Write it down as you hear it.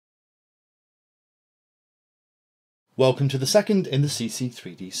Welcome to the second in the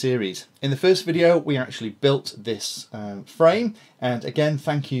CC3D series. In the first video we actually built this frame, and again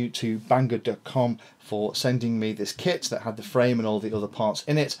thank you to Banggood.com for sending me this kit that had the frame and all the other parts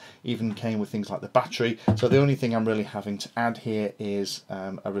in it, even came with things like the battery. So the only thing I'm really having to add here is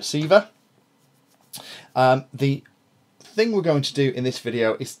a receiver. The thing we're going to do in this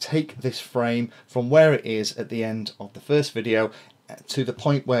video is take this frame from where it is at the end of the first video to the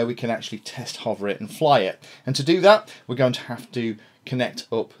point where we can actually test hover it and fly it. And to do that, we're going to have to connect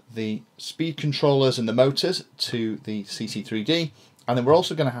up the speed controllers and the motors to the CC3D, and then we're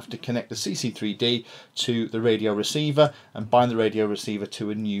also going to have to connect the CC3D to the radio receiver and bind the radio receiver to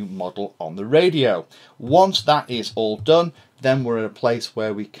a new model on the radio. Once that is all done, then we're at a place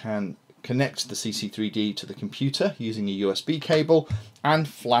where we can connect the CC3D to the computer using a USB cable and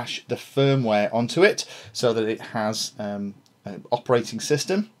flash the firmware onto it so that it has an operating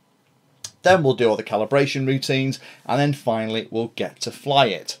system. Then we'll do all the calibration routines, and then finally we'll get to fly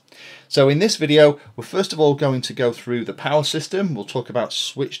it. So in this video we're first of all going to go through the power system. We'll talk about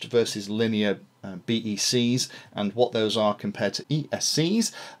switched versus linear BECs and what those are compared to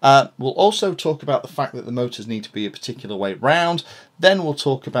ESCs. We'll also talk about the fact that the motors need to be a particular way round. Then we'll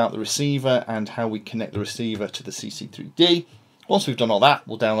talk about the receiver and how we connect the receiver to the CC3D. Once we've done all that,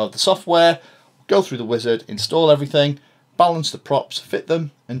 we'll download the software, go through the wizard, install everything, balance the props, fit them,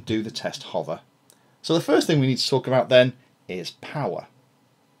 and do the test hover. So the first thing we need to talk about then is power.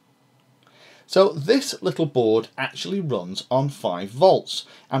 So this little board actually runs on 5 volts,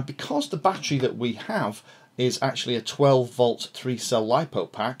 and because the battery that we have is actually a 12 volt 3-cell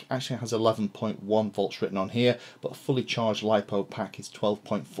LiPo pack, actually has 11.1 volts written on here, but a fully charged LiPo pack is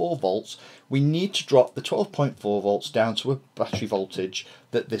 12.4 volts, we need to drop the 12.4 volts down to a battery voltage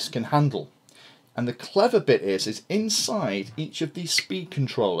that this can handle. And the clever bit is inside each of these speed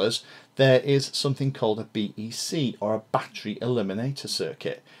controllers there is something called a BEC, or a battery eliminator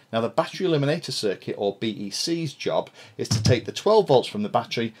circuit. Now the battery eliminator circuit, or BEC's job, is to take the 12 volts from the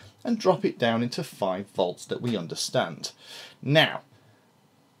battery and drop it down into 5 volts that we understand. Now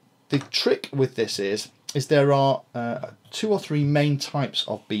the trick with this is there are 2 or 3 main types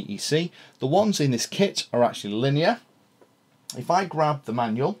of BEC. The ones in this kit are actually linear. If I grab the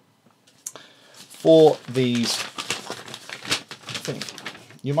manual for these,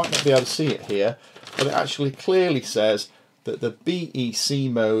 you might not be able to see it here, but it actually clearly says that the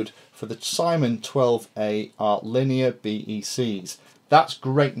BEC mode for the Simon 12A are linear BECs. That's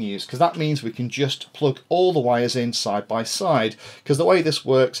great news, because that means we can just plug all the wires in side by side, because the way this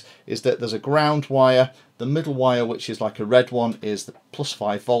works is that there's a ground wire, the middle wire, which is like a red one, is the plus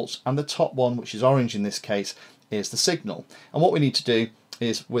 5 volts, and the top one, which is orange in this case, is the signal. And what we need to do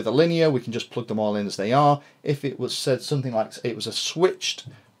is, with a linear, we can just plug them all in as they are. If it was said something like it was a switched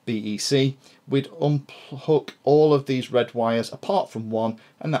BEC, we'd unhook all of these red wires apart from one,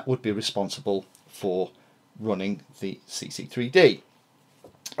 and that would be responsible for running the CC3D.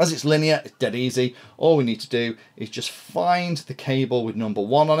 As it's linear, it's dead easy. All we need to do is just find the cable with number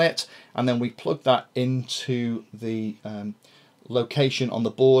 1 on it, and then we plug that into the location on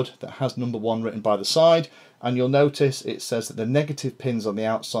the board that has number 1 written by the side. And you'll notice it says that the negative pin's on the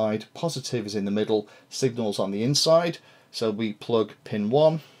outside, positive is in the middle, signal's on the inside. So we plug pin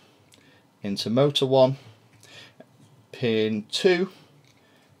 1 into motor 1, pin 2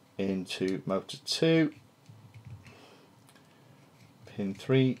 into motor 2, pin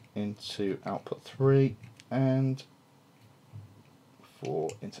 3 into output 3, and 4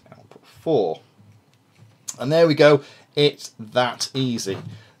 into output 4. And there we go, it's that easy.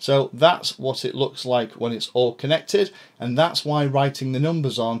 So that's what it looks like when it's all connected, and that's why writing the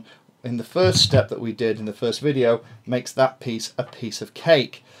numbers on in the first step that we did in the first video makes that piece a piece of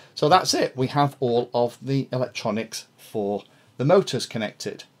cake. So that's it, we have all of the electronics for the motors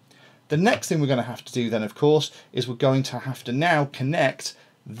connected. The next thing we're going to have to do then, of course, is we're going to have to now connect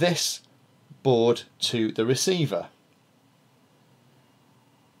this board to the receiver.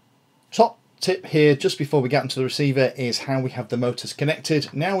 Top tip here just before we get into the receiver is how we have the motors connected.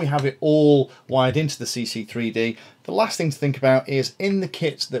 Now we have it all wired into the CC3D. The last thing to think about is in the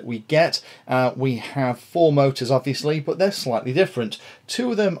kit that we get, we have 4 motors obviously, but they're slightly different. 2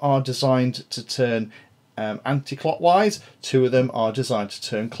 of them are designed to turn anti-clockwise, 2 of them are designed to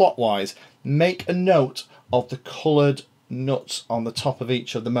turn clockwise. Make a note of the coloured nuts on the top of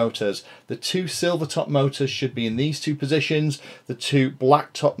each of the motors. The 2 silver top motors should be in these 2 positions, the 2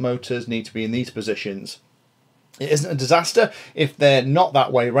 black top motors need to be in these positions. It isn't a disaster if they're not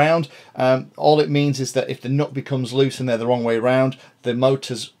that way round. All it means is that if the nut becomes loose and they're the wrong way round, the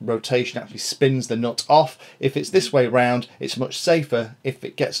motor's rotation actually spins the nut off. If it's this way round, it's much safer. If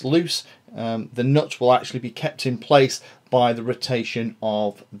it gets loose, the nut will actually be kept in place by the rotation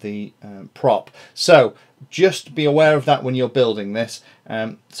of the prop. So just be aware of that when you're building this.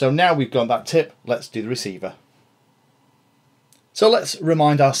 So now we've got that tip, let's do the receiver. So let's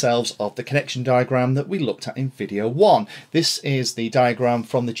remind ourselves of the connection diagram that we looked at in video 1. This is the diagram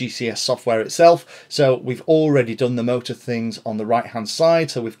from the GCS software itself. So we've already done the motor things on the right hand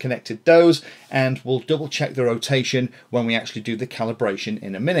side, so we've connected those, and we'll double check the rotation when we actually do the calibration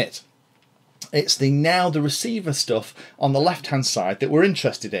in a minute. It's now the receiver stuff on the left hand side that we're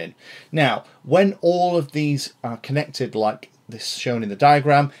interested in. Now, when all of these are connected like this shown in the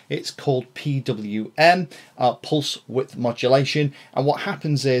diagram, it's called PWM, pulse width modulation, and what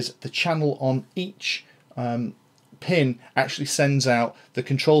happens is the channel on each pin actually sends out the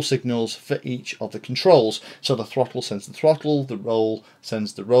control signals for each of the controls. So the throttle sends the throttle, the roll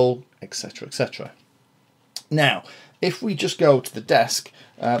sends the roll, etc, etc. Now, if we just go to the desk,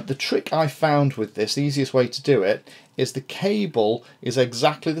 the trick I found with this, the easiest way to do it, is the cable is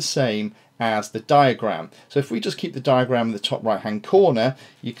exactly the same as the diagram. So if we just keep the diagram in the top right hand corner,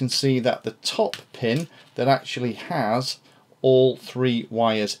 you can see that the top pin that actually has all 3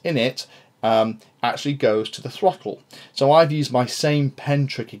 wires in it actually goes to the throttle. So I've used my same pen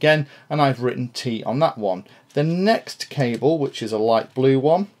trick again, and I've written T on that one. The next cable, which is a light blue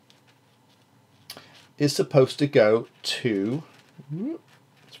one, is supposed to go to,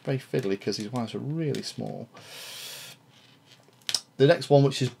 it's very fiddly because these wires are really small. The next one,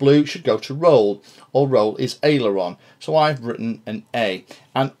 which is blue, should go to roll, or roll is aileron. So I've written an A,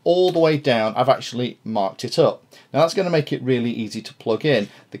 and all the way down I've actually marked it up. Now that's going to make it really easy to plug in.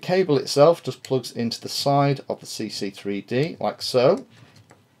 The cable itself just plugs into the side of the CC3D like so.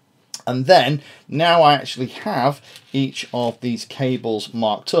 And then, now I actually have each of these cables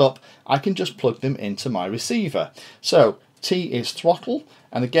marked up, I can just plug them into my receiver. So T is throttle,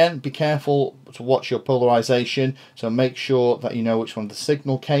 and again, be careful to watch your polarization, so make sure that you know which one the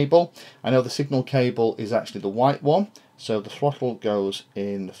signal cable. I know the signal cable is actually the white one, so the throttle goes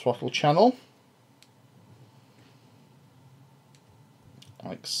in the throttle channel,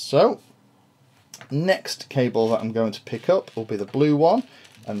 like so. Next cable that I'm going to pick up will be the blue one,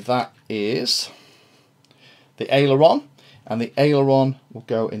 and that is the aileron, and the aileron will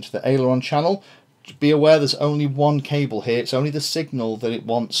go into the aileron channel. Be aware there's only one cable here, it's only the signal that it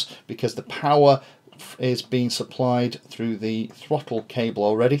wants because the power is being supplied through the throttle cable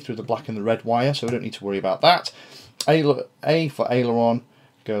already, through the black and the red wire, so we don't need to worry about that. A for aileron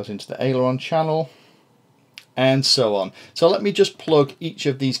goes into the aileron channel, and so on. So let me just plug each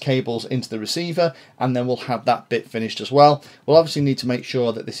of these cables into the receiver, and then we'll have that bit finished as well. We'll obviously need to make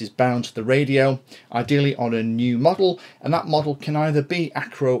sure that this is bound to the radio, ideally on a new model, and that model can either be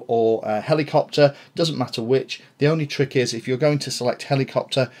acro or helicopter, doesn't matter which. The only trick is if you're going to select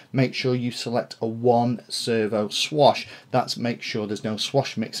helicopter, make sure you select a 1 servo swash. That's make sure there's no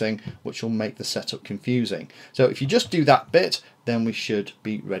swash mixing, which will make the setup confusing. So if you just do that bit, then we should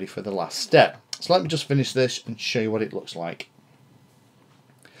be ready for the last step. So let me just finish this and show you what it looks like.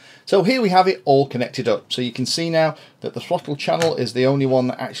 So here we have it all connected up. So you can see now that the throttle channel is the only one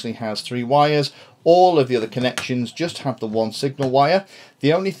that actually has 3 wires. All of the other connections just have the 1 signal wire.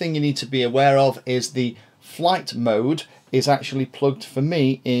 The only thing you need to be aware of is the flight mode is actually plugged for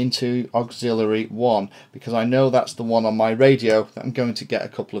me into auxiliary 1, because I know that's the one on my radio that I'm going to get a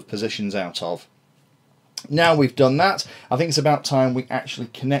couple of positions out of. Now we've done that, I think it's about time we actually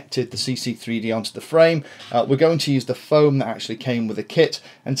connected the CC3D onto the frame. We're going to use the foam that actually came with the kit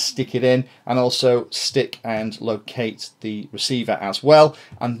and stick it in, and also stick and locate the receiver as well,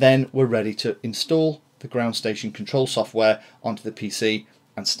 and then we're ready to install the ground station control software onto the PC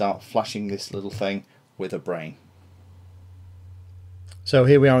and start flashing this little thing with a brain. So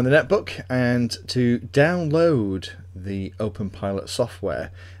here we are in the netbook, and to download the OpenPilot software,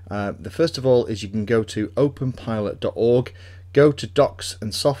 the first of all is you can go to openpilot.org, go to Docs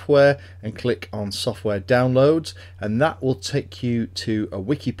and Software and click on Software Downloads, and that will take you to a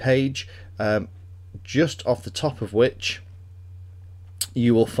wiki page, just off the top of which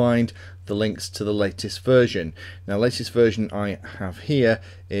you will find the links to the latest version. Now, latest version I have here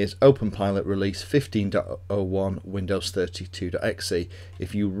is OpenPilot release 15.01 Windows 32.exe.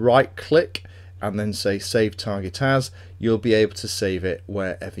 If you right click and then say save target as, you'll be able to save it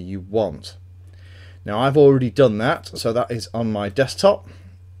wherever you want. Now I've already done that, so that is on my desktop.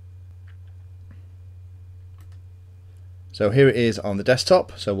 So here it is on the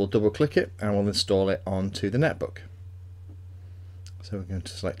desktop, so we'll double click it and we'll install it onto the netbook. So we're going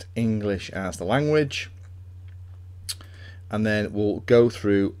to select English as the language, and then we'll go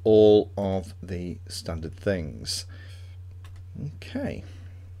through all of the standard things. Okay.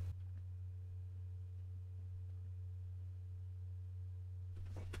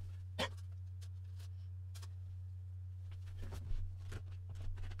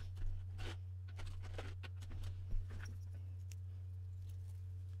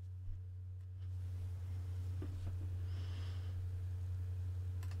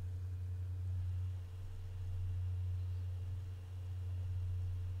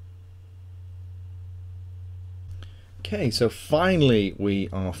 Okay, so finally we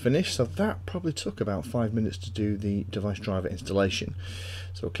are finished. So that probably took about 5 minutes to do the device driver installation.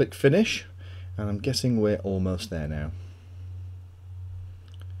 So we'll click finish, and I'm guessing we're almost there now.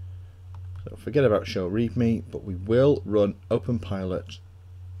 So forget about show readme, but we will run OpenPilot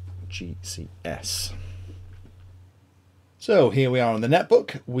GCS. So here we are on the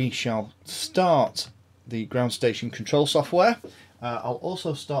netbook. We shall start the ground station control software. I'll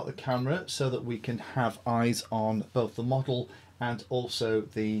also start the camera so that we can have eyes on both the model and also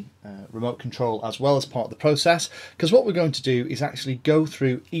the remote control as well as part of the process, because what we're going to do is actually go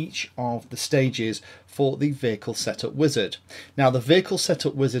through each of the stages for the vehicle setup wizard. Now, the vehicle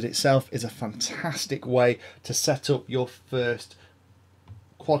setup wizard itself is a fantastic way to set up your first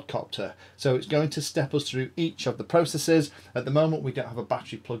quadcopter. So it's going to step us through each of the processes. At the moment we don't have a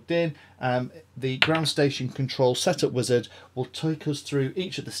battery plugged in. The ground station control setup wizard will take us through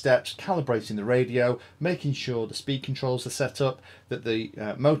each of the steps, calibrating the radio, making sure the speed controls are set up, that the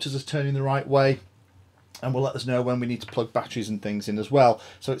motors are turning the right way, and will let us know when we need to plug batteries and things in as well.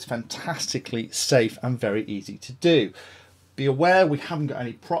 So it's fantastically safe and very easy to do. Be aware we haven't got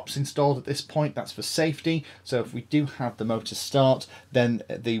any props installed at this point, that's for safety. So if we do have the motor start, then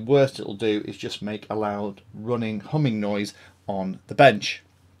the worst it'll do is just make a loud running, humming noise on the bench.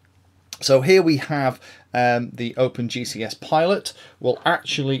 So here we have the OpenGCS Pilot. We'll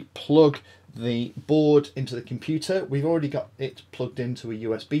actually plug the board into the computer. We've already got it plugged into a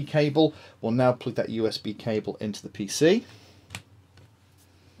USB cable. We'll now plug that USB cable into the PC.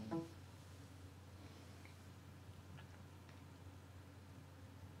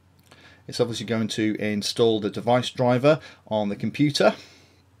 It's obviously going to install the device driver on the computer.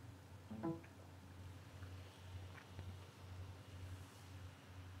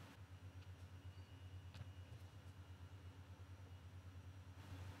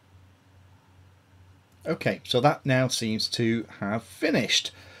 Okay, so that now seems to have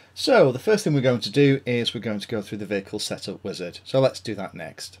finished. So the first thing we're going to do is we're going to go through the vehicle setup wizard. So let's do that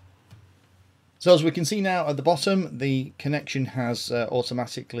next. So as we can see now at the bottom, the connection has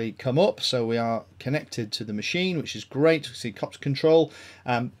automatically come up. So we are connected to the machine, which is great. We see copter control.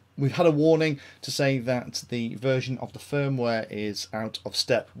 We've had a warning to say that the version of the firmware is out of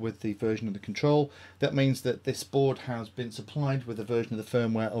step with the version of the control. That means that this board has been supplied with a version of the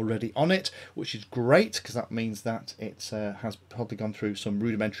firmware already on it, which is great because that means that it has probably gone through some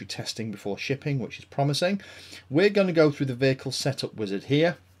rudimentary testing before shipping, which is promising. We're going to go through the vehicle setup wizard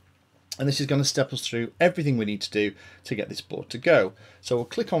here. And this is going to step us through everything we need to do to get this board to go. So we'll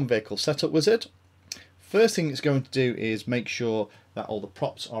click on Vehicle Setup Wizard. First thing it's going to do is make sure that all the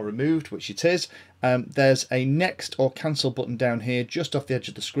props are removed, which it is. There's a next or cancel button down here just off the edge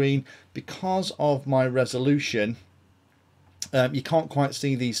of the screen. Because of my resolution, you can't quite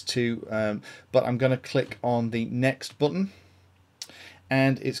see these two, but I'm going to click on the next button.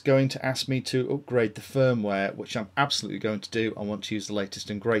 And it's going to ask me to upgrade the firmware, which I'm absolutely going to do. I want to use the latest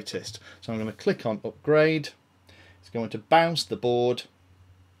and greatest. So I'm going to click on upgrade. It's going to bounce the board.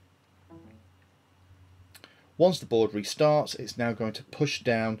 Once the board restarts, it's now going to push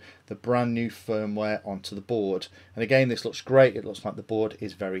down the brand new firmware onto the board. And again, this looks great. It looks like the board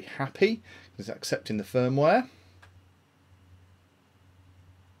is very happy. It's accepting the firmware.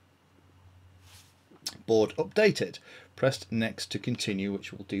 Board updated. Press next to continue,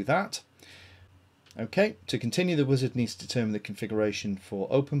 which will do that. Okay, to continue, the wizard needs to determine the configuration for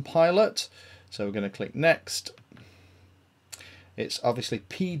OpenPilot. So we're going to click next. It's obviously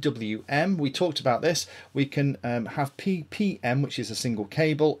PWM. We talked about this. We can have PPM, which is a single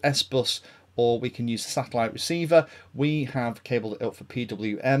cable, S-bus, or we can use a satellite receiver. We have cabled it up for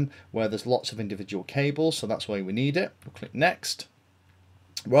PWM, where there's lots of individual cables, so that's why we need it. We'll click next.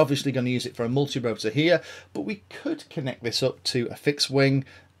 We're obviously going to use it for a multi-rotor here, but we could connect this up to a fixed wing,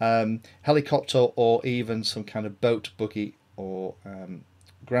 helicopter, or even some kind of boat, buggy, or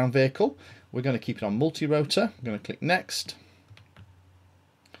ground vehicle. We're going to keep it on multi-rotor. I'm going to click next.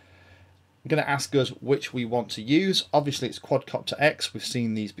 We're going to ask us which we want to use. Obviously it's quadcopter X. We've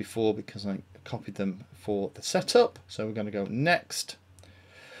seen these before because I copied them for the setup. So we're going to go next.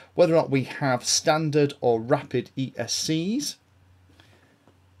 Whether or not we have standard or rapid ESCs,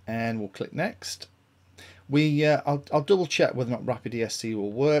 and we'll click next. I'll double check whether or not rapid ESC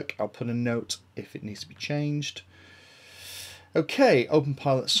will work. I'll put a note if it needs to be changed. Okay,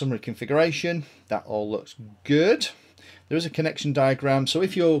 OpenPilot summary configuration. That all looks good. There is a connection diagram, so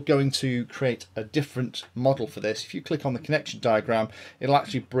if you're going to create a different model for this, if you click on the connection diagram, it'll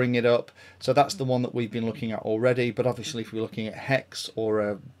actually bring it up. So that's the one that we've been looking at already, but obviously if we're looking at HEX or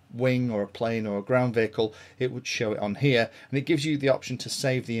a wing or a plane or a ground vehicle, it would show it on here, and it gives you the option to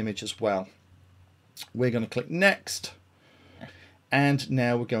save the image as well. We're going to click next, and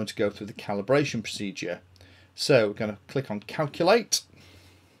now we're going to go through the calibration procedure. So we're going to click on calculate.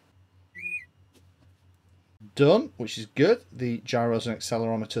 Done, which is good. The gyros and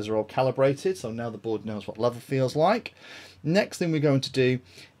accelerometers are all calibrated, so now the board knows what level feels like. Next thing we're going to do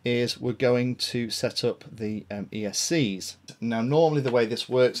is we're going to set up the ESCs. Now normally the way this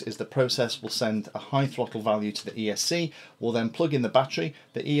works is the process will send a high throttle value to the ESC, we'll then plug in the battery,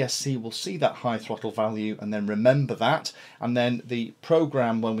 the ESC will see that high throttle value and then remember that, and then the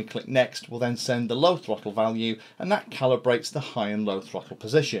program, when we click next, will then send the low throttle value, and that calibrates the high and low throttle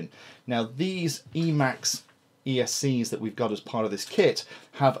position. Now these Emax ESCs that we've got as part of this kit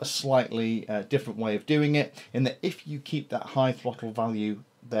have a slightly different way of doing it, in that if you keep that high throttle value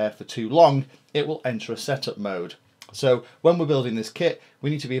there for too long, it will enter a setup mode. So when we're building this kit, we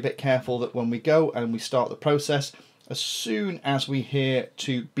need to be a bit careful that when we go and we start the process, as soon as we hear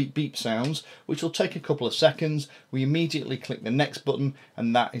two beep beep sounds, which will take a couple of seconds, we immediately click the next button,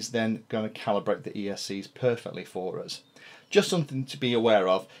 and that is then going to calibrate the ESCs perfectly for us. Just something to be aware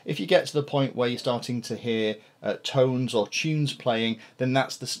of. If you get to the point where you're starting to hear tones or tunes playing, then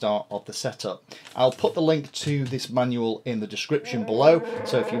that's the start of the setup. I'll put the link to this manual in the description below,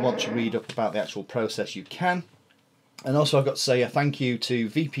 so if you want to read up about the actual process, you can. And also I've got to say a thank you to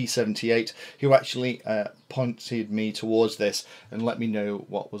VP78, who actually pointed me towards this and let me know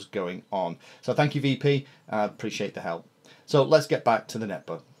what was going on. So thank you, VP, I appreciate the help. So let's get back to the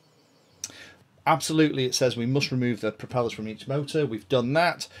netbook. Absolutely, it says we must remove the propellers from each motor. We've done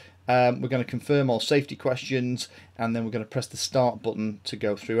that. We're going to confirm all safety questions, and then we're going to press the start button to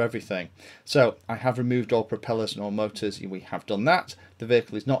go through everything. So I have removed all propellers and all motors. We have done that. The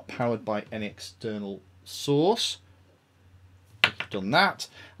vehicle is not powered by any external source. We've done that.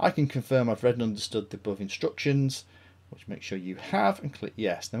 I can confirm I've read and understood the above instructions, which make sure you have, and click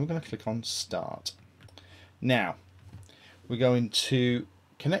yes. Then we're going to click on start. Now we're going to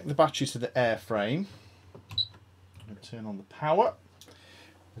connect the battery to the airframe. I'm going to turn on the power.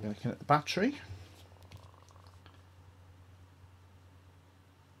 We're going to connect the battery.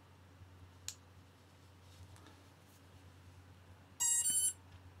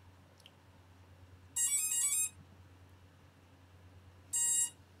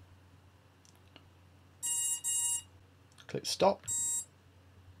 Click stop.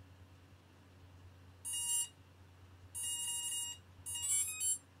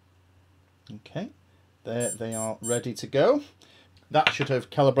 Okay, there they are, ready to go. That should have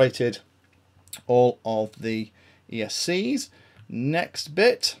calibrated all of the ESCs. Next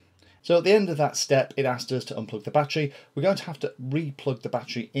bit. So at the end of that step, it asked us to unplug the battery. We're going to have to re-plug the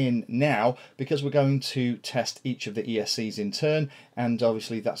battery in now, because we're going to test each of the ESCs in turn, and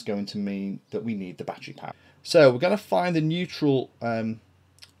obviously that's going to mean that we need the battery power. So we're going to find the neutral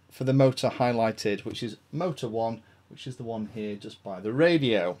for the motor highlighted, which is motor 1, which is the one here just by the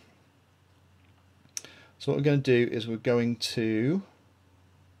radio. So what we're going to do is we're going to,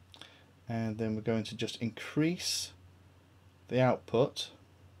 and then we're going to just increase the output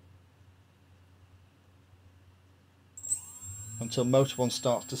until motor 1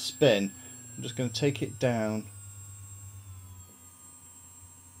 starts to spin. I'm just going to take it down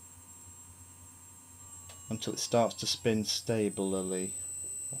until it starts to spin stably.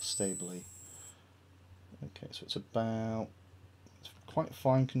 Okay, so it's quite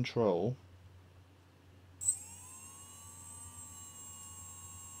fine control.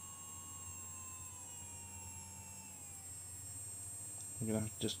 We're going to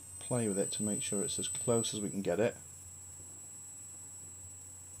have to just play with it to make sure it's as close as we can get it.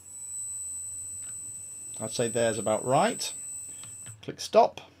 I'd say there's about right. Click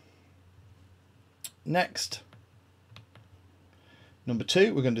stop. Next. Number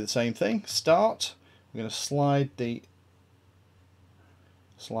 2, we're going to do the same thing. Start. We're going to slide it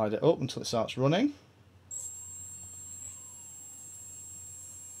up until it starts running.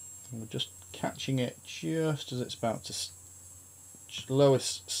 And we're just catching it just as it's about to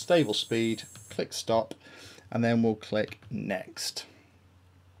lowest stable speed, click stop, and then we'll click next.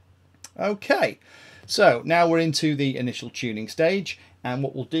 Okay, so now we're into the initial tuning stage, and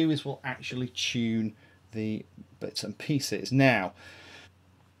what we'll do is we'll actually tune the bits and pieces now.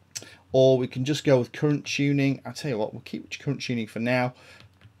 Or we can just go with current tuning. I tell you what, we'll keep current tuning for now.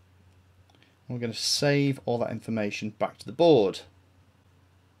 We're going to save all that information back to the board.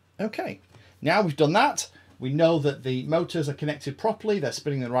 Okay, now we've done that, we know that the motors are connected properly, they're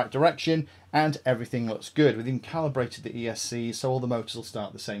spinning in the right direction, and everything looks good. We've even calibrated the ESCs so all the motors will start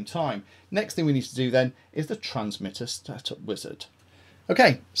at the same time. Next thing we need to do then is the transmitter setup wizard.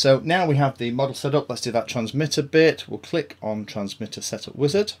 Okay, so now we have the model set up, let's do that transmitter bit. We'll click on transmitter setup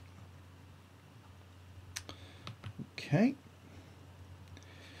wizard. Okay.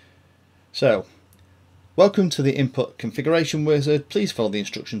 So, welcome to the input configuration wizard. Please follow the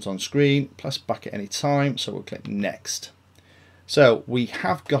instructions on screen. Press back at any time. So we'll click next. So we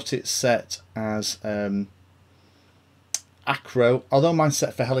have got it set as acro. Although mine's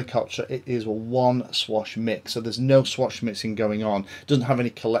set for helicopter, it is a one swash mix. So there's no swash mixing going on. It doesn't have any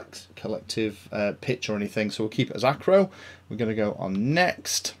collective pitch or anything. So we'll keep it as acro. We're going to go on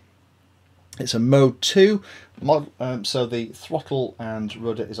next. It's a mode 2 model, so the throttle and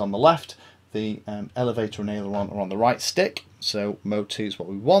rudder is on the left, the elevator and aileron are on the right stick, so mode 2 is what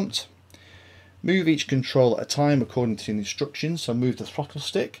we want. Move each control at a time according to the instructions, so move the throttle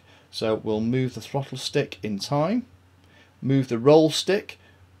stick, so we'll move the throttle stick in time. Move the roll stick,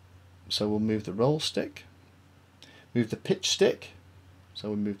 so we'll move the roll stick. Move the pitch stick, so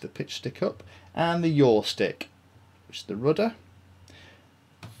we'll move the pitch stick up, and the yaw stick, which is the rudder.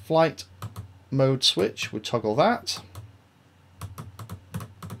 Flight mode switch, we'll toggle that.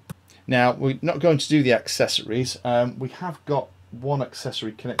 Now we're not going to do the accessories. We have got one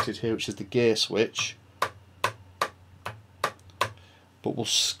accessory connected here, which is the gear switch, but we'll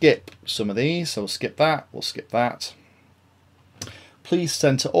skip some of these. So we'll skip that, we'll skip that. Please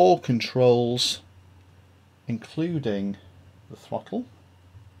center all controls, including the throttle.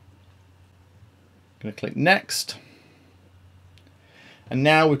 I'm going to click next. And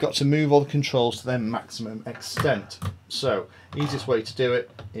now we've got to move all the controls to their maximum extent. So, easiest way to do it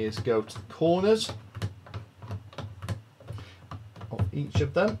is go to the corners of each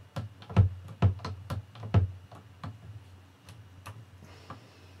of them.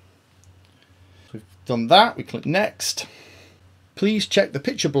 We've done that, we click next. Please check the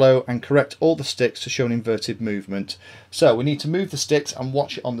picture below and correct all the sticks to show an inverted movement. So we need to move the sticks and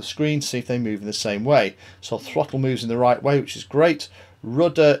watch it on the screen to see if they move in the same way. So throttle moves in the right way, which is great.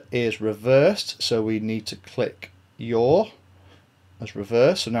 Rudder is reversed, so we need to click yaw as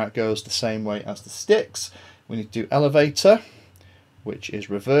reverse, so now it goes the same way as the sticks. We need to do elevator, which is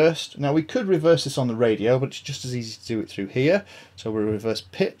reversed. Now we could reverse this on the radio, but it's just as easy to do it through here. So we'll reverse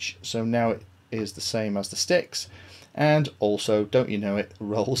pitch, so now it is the same as the sticks. And also, don't you know it,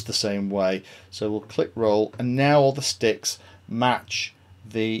 rolls the same way. So we'll click roll, and now all the sticks match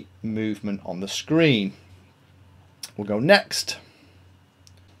the movement on the screen. We'll go next.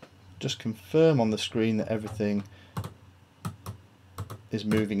 Just confirm on the screen that everything is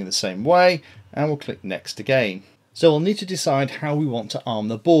moving in the same way, and we'll click next again. So we'll need to decide how we want to arm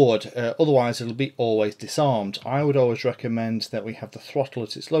the board, otherwise it'll be always disarmed. I would always recommend that we have the throttle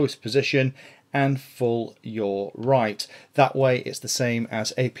at its lowest position and full yaw right. That way it's the same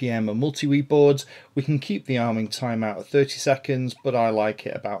as APM and multi-wii boards. We can keep the arming time out at 30 seconds, but I like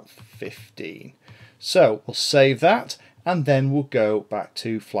it about 15. So we'll save that, and then we'll go back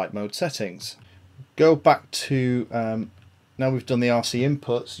to flight mode settings. Go back to, now we've done the RC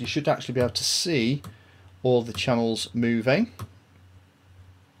inputs, you should actually be able to see all the channels moving.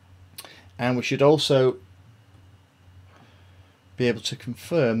 And we should also be able to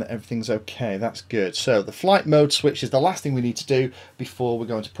confirm that everything's okay. That's good. So the flight mode switch is the last thing we need to do before we're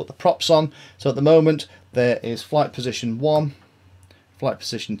going to put the props on. So at the moment there is flight position 1, flight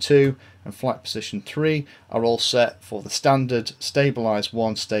position 2 and flight position 3 are all set for the standard stabilize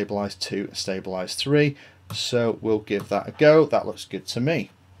 1, stabilize 2 and stabilize 3. So we'll give that a go. That looks good to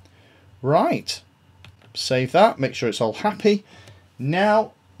me. Right, save that, make sure it's all happy.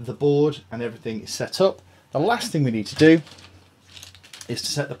 Now the board and everything is set up. The last thing we need to do is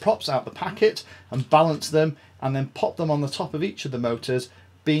to set the props out the packet and balance them, and then pop them on the top of each of the motors,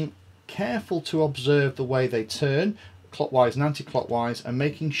 being careful to observe the way they turn clockwise and anti-clockwise, and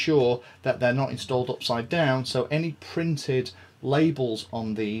making sure that they're not installed upside down, so any printed labels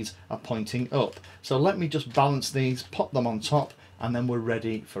on these are pointing up. So let me just balance these, pop them on top, and then we're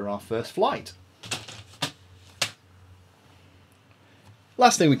ready for our first flight.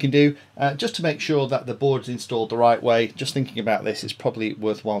 Last thing we can do, just to make sure that the board is installed the right way, just thinking about this, it's probably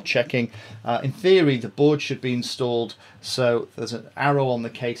worthwhile checking. In theory, the board should be installed so there's an arrow on the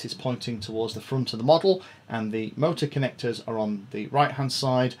case is pointing towards the front of the model, and the motor connectors are on the right hand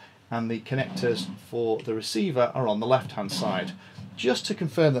side, and the connectors for the receiver are on the left hand side. Just to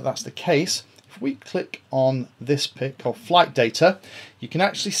confirm that that's the case, if we click on this pic called flight data, you can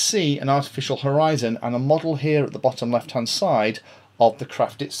actually see an artificial horizon and a model here at the bottom left hand side of the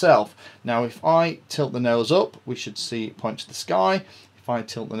craft itself. Now if I tilt the nose up, we should see it point to the sky. If I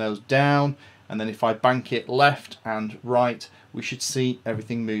tilt the nose down, and then if I bank it left and right, we should see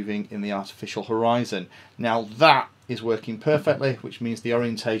everything moving in the artificial horizon. Now that is working perfectly, which means the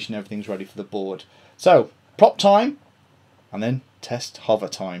orientation, everything's ready for the board. So prop time, and then test hover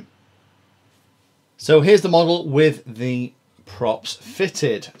time. So here's the model with the props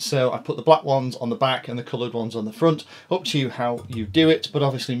fitted. So I put the black ones on the back and the coloured ones on the front. Up to you how you do it, but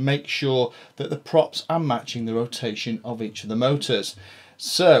obviously make sure that the props are matching the rotation of each of the motors.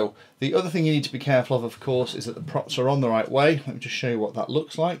 So the other thing you need to be careful of course, is that the props are on the right way. Let me just show you what that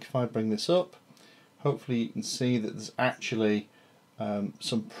looks like. If I bring this up, hopefully you can see that there's actually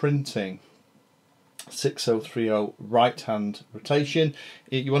some printing. 6030 right hand rotation.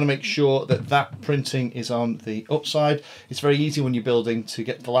 You want to make sure that that printing is on the upside. It's very easy when you're building to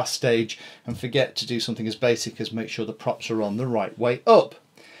get to the last stage and forget to do something as basic as make sure the props are on the right way up.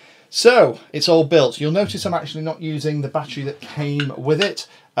 So it's all built. You'll notice I'm actually not using the battery that came with it.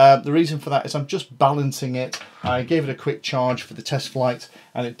 The reason for that is I'm just balancing it. I gave it a quick charge for the test flight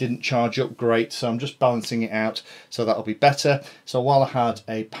and it didn't charge up great, so I'm just balancing it out, so that'll be better. So while I had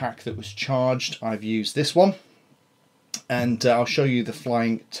a pack that was charged, I've used this one, and I'll show you the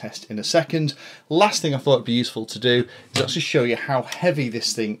flying test in a second. Last thing I thought would be useful to do is actually show you how heavy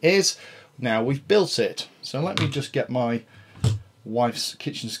this thing is. Now we've built it, so let me just get my wife's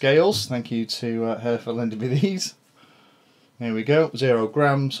kitchen scales. Thank you to her for lending me these. There we go, 0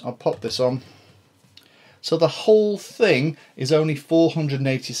 grams. I'll pop this on. So the whole thing is only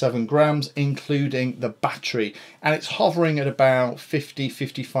 487 grams, including the battery, and it's hovering at about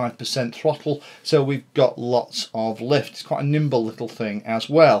 50–55% throttle, so we've got lots of lift. It's quite a nimble little thing as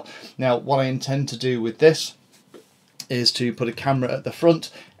well. Now what I intend to do with this is to put a camera at the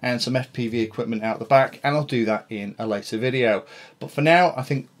front and some FPV equipment out the back, and I'll do that in a later video. But for now, I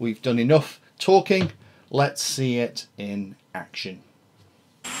think we've done enough talking. Let's see it in action.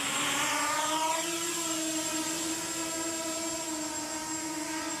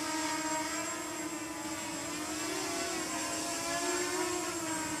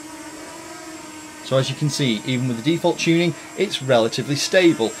 So as you can see, even with the default tuning, it's relatively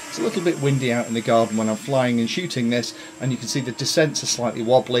stable. It's a little bit windy out in the garden when I'm flying and shooting this, and you can see the descents are slightly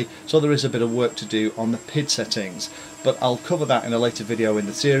wobbly, so there is a bit of work to do on the PID settings. But I'll cover that in a later video in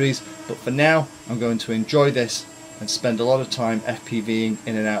the series, but for now I'm going to enjoy this and spend a lot of time FPVing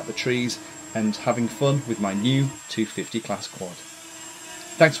in and out the trees and having fun with my new 250 class quad.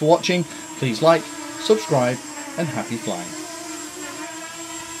 Thanks for watching, please like, subscribe, and happy flying.